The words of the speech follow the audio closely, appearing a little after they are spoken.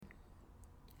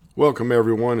Welcome,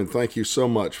 everyone, and thank you so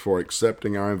much for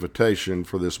accepting our invitation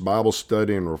for this Bible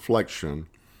study and reflection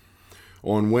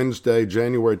on Wednesday,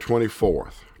 January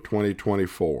 24th,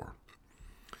 2024.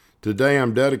 Today,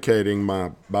 I'm dedicating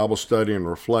my Bible study and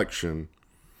reflection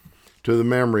to the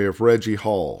memory of Reggie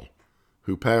Hall,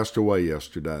 who passed away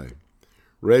yesterday.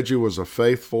 Reggie was a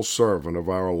faithful servant of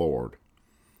our Lord,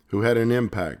 who had an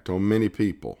impact on many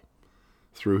people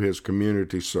through his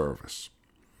community service.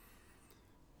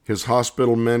 His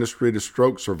hospital ministry to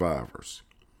stroke survivors,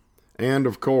 and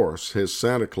of course, his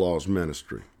Santa Claus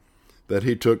ministry that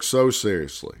he took so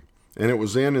seriously. And it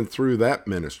was in and through that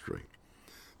ministry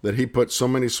that he put so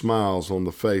many smiles on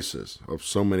the faces of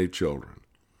so many children.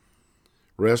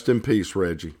 Rest in peace,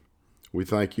 Reggie. We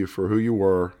thank you for who you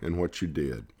were and what you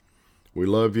did. We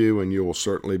love you, and you will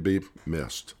certainly be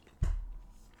missed.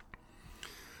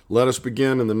 Let us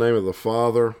begin in the name of the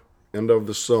Father, and of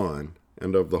the Son,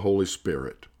 and of the Holy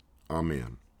Spirit.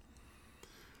 Amen.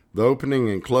 The opening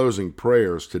and closing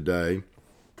prayers today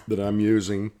that I'm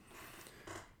using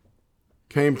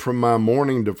came from my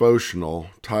morning devotional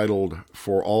titled,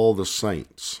 For All the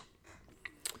Saints.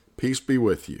 Peace be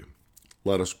with you.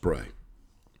 Let us pray.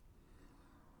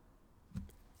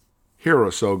 Hear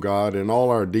us, O God, in all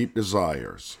our deep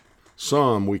desires.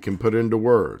 Some we can put into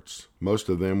words, most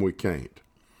of them we can't,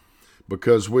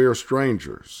 because we are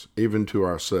strangers, even to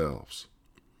ourselves.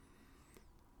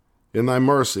 In thy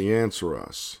mercy answer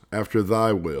us, after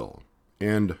thy will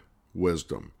and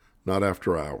wisdom, not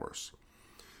after ours.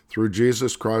 Through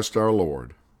Jesus Christ our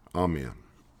Lord. Amen.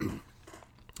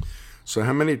 So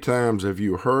how many times have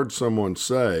you heard someone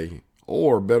say,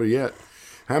 or better yet,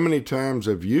 how many times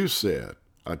have you said,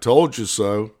 I told you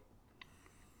so?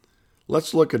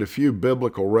 Let's look at a few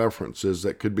biblical references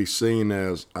that could be seen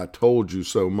as I told you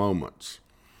so moments.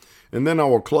 And then I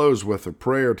will close with a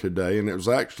prayer today, and it was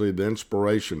actually the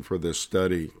inspiration for this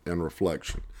study and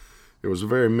reflection. It was a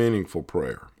very meaningful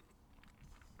prayer.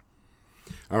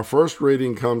 Our first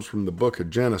reading comes from the book of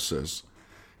Genesis,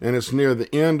 and it's near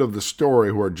the end of the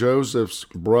story where Joseph's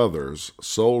brothers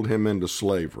sold him into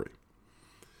slavery.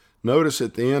 Notice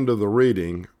at the end of the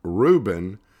reading,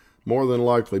 Reuben, more than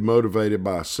likely motivated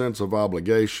by a sense of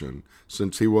obligation,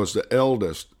 since he was the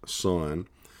eldest son,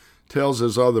 tells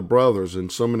his other brothers in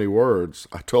so many words,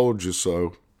 I told you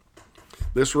so.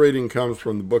 This reading comes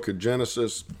from the book of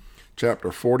Genesis, chapter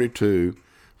 42,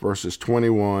 verses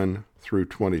 21 through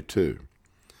 22.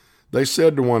 They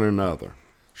said to one another,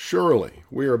 surely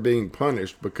we are being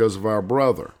punished because of our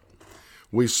brother.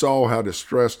 We saw how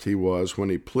distressed he was when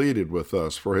he pleaded with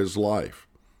us for his life,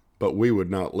 but we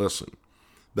would not listen.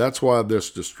 That's why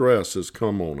this distress has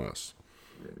come on us.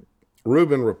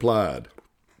 Reuben replied,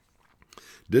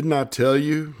 didn't I tell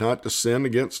you not to sin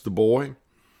against the boy?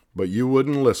 But you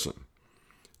wouldn't listen.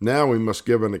 Now we must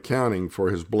give an accounting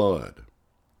for his blood.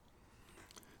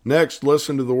 Next,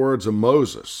 listen to the words of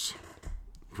Moses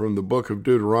from the book of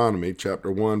Deuteronomy, chapter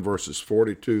 1, verses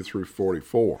 42 through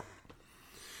 44.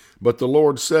 But the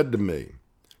Lord said to me,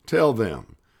 tell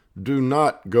them, do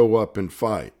not go up and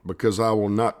fight, because I will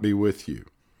not be with you.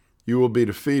 You will be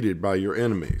defeated by your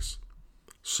enemies.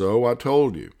 So I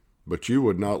told you, but you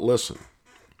would not listen.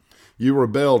 You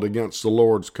rebelled against the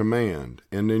Lord's command,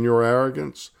 and in your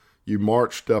arrogance, you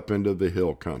marched up into the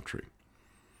hill country.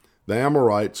 The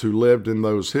Amorites who lived in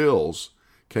those hills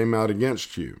came out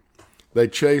against you. They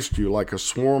chased you like a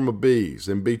swarm of bees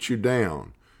and beat you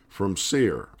down from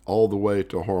Seir all the way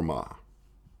to Hormah.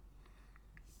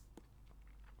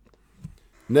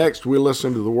 Next, we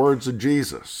listen to the words of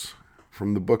Jesus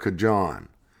from the book of John,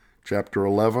 chapter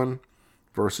 11,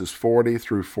 verses 40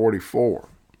 through 44.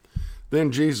 Then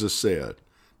Jesus said,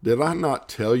 did I not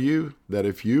tell you that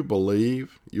if you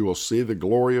believe, you will see the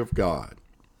glory of God?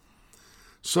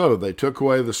 So they took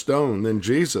away the stone. Then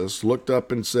Jesus looked up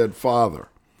and said, Father,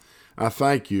 I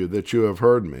thank you that you have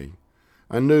heard me.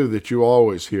 I knew that you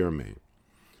always hear me.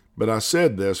 But I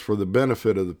said this for the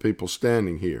benefit of the people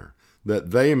standing here,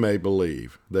 that they may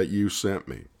believe that you sent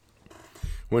me.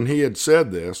 When he had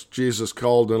said this, Jesus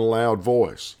called in a loud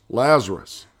voice,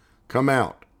 Lazarus, come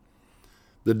out.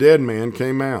 The dead man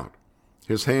came out,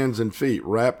 his hands and feet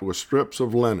wrapped with strips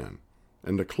of linen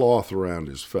and a cloth around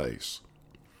his face.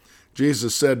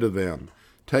 Jesus said to them,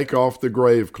 take off the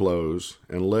grave clothes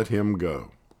and let him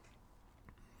go.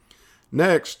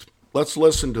 Next, let's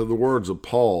listen to the words of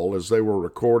Paul as they were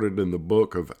recorded in the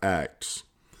book of Acts.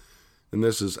 And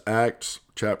this is Acts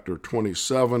chapter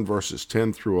 27, verses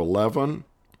 10 through 11,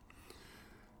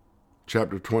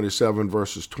 chapter 27,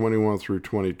 verses 21 through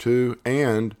 22,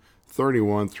 and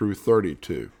 31 through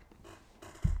 32.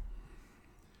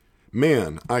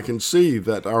 Men, I can see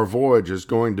that our voyage is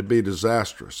going to be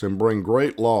disastrous and bring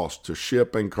great loss to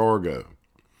ship and cargo,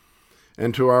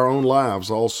 and to our own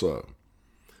lives also.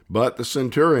 But the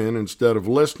centurion, instead of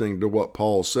listening to what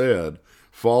Paul said,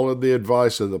 followed the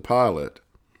advice of the pilot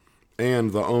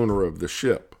and the owner of the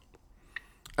ship.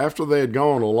 After they had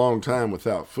gone a long time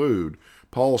without food,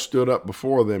 Paul stood up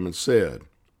before them and said,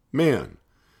 "Men,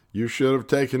 you should have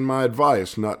taken my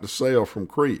advice not to sail from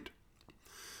Crete.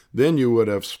 Then you would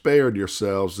have spared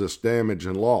yourselves this damage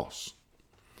and loss.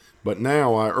 But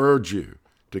now I urge you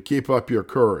to keep up your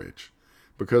courage,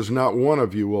 because not one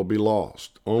of you will be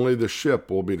lost, only the ship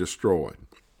will be destroyed."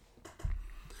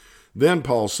 Then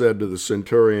Paul said to the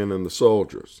centurion and the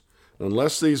soldiers,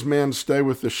 "Unless these men stay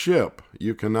with the ship,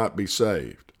 you cannot be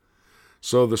saved."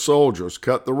 So the soldiers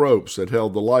cut the ropes that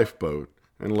held the lifeboat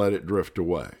and let it drift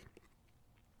away.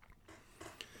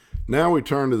 Now we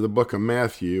turn to the book of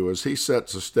Matthew as he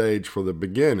sets the stage for the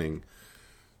beginning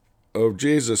of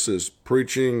Jesus'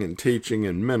 preaching and teaching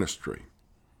and ministry.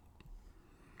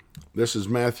 This is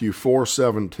Matthew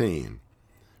 4:17.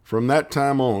 From that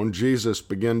time on, Jesus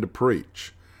began to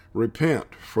preach,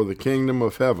 "Repent, for the kingdom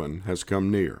of heaven has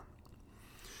come near."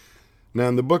 Now,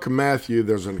 in the book of Matthew,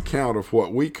 there's an account of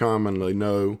what we commonly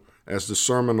know as the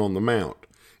Sermon on the Mount,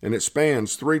 and it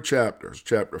spans 3 chapters,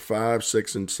 chapter 5,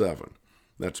 6, and 7.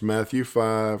 That's Matthew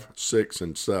 5, 6,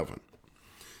 and 7.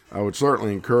 I would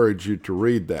certainly encourage you to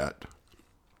read that.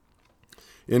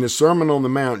 In his Sermon on the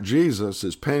Mount, Jesus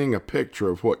is painting a picture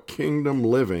of what kingdom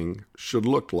living should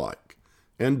look like,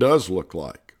 and does look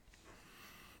like.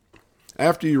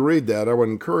 After you read that, I would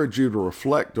encourage you to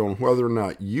reflect on whether or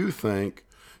not you think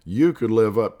you could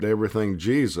live up to everything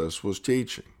Jesus was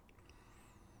teaching.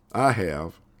 I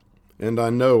have, and I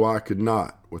know I could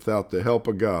not, without the help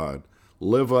of God,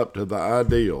 live up to the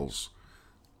ideals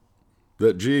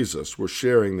that Jesus was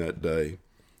sharing that day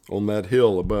on that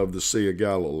hill above the Sea of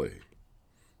Galilee.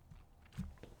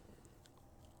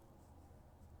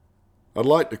 I'd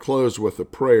like to close with a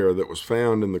prayer that was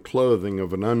found in the clothing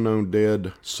of an unknown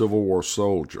dead Civil War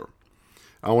soldier.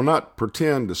 I will not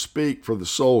pretend to speak for the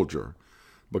soldier,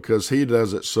 because he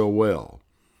does it so well,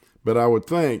 but I would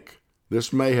think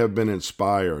this may have been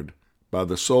inspired by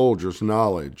the soldier's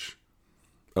knowledge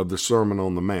of the Sermon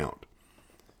on the Mount.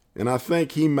 And I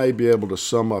think he may be able to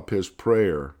sum up his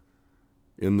prayer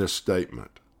in this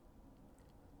statement: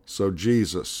 "So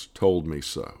Jesus told me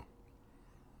so."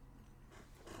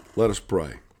 Let us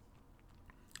pray.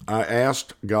 I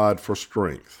asked God for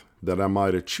strength that I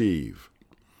might achieve.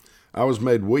 I was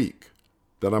made weak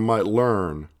that I might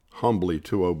learn humbly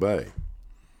to obey.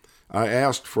 I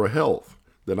asked for health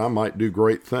that I might do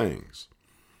great things.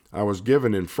 I was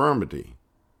given infirmity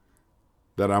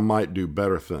that I might do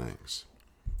better things.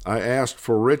 I asked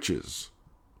for riches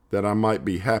that I might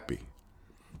be happy.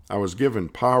 I was given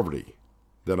poverty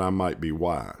that I might be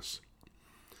wise.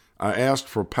 I asked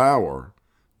for power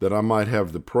that I might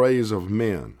have the praise of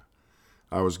men.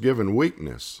 I was given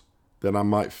weakness that I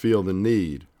might feel the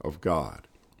need of God.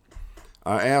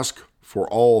 I asked for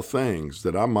all things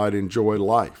that I might enjoy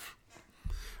life.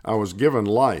 I was given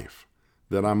life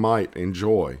that I might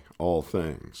enjoy all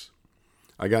things.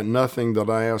 I got nothing that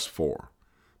I asked for,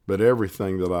 but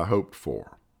everything that I hoped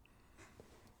for.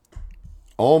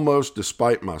 Almost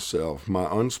despite myself, my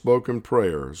unspoken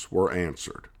prayers were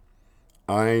answered.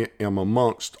 I am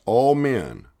amongst all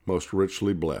men most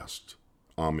richly blessed.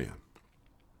 Amen.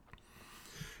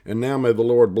 And now may the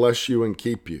Lord bless you and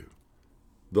keep you.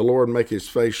 The Lord make his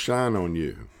face shine on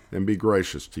you and be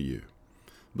gracious to you.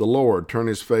 The Lord turn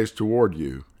his face toward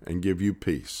you and give you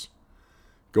peace.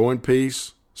 Go in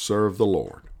peace, serve the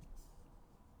Lord.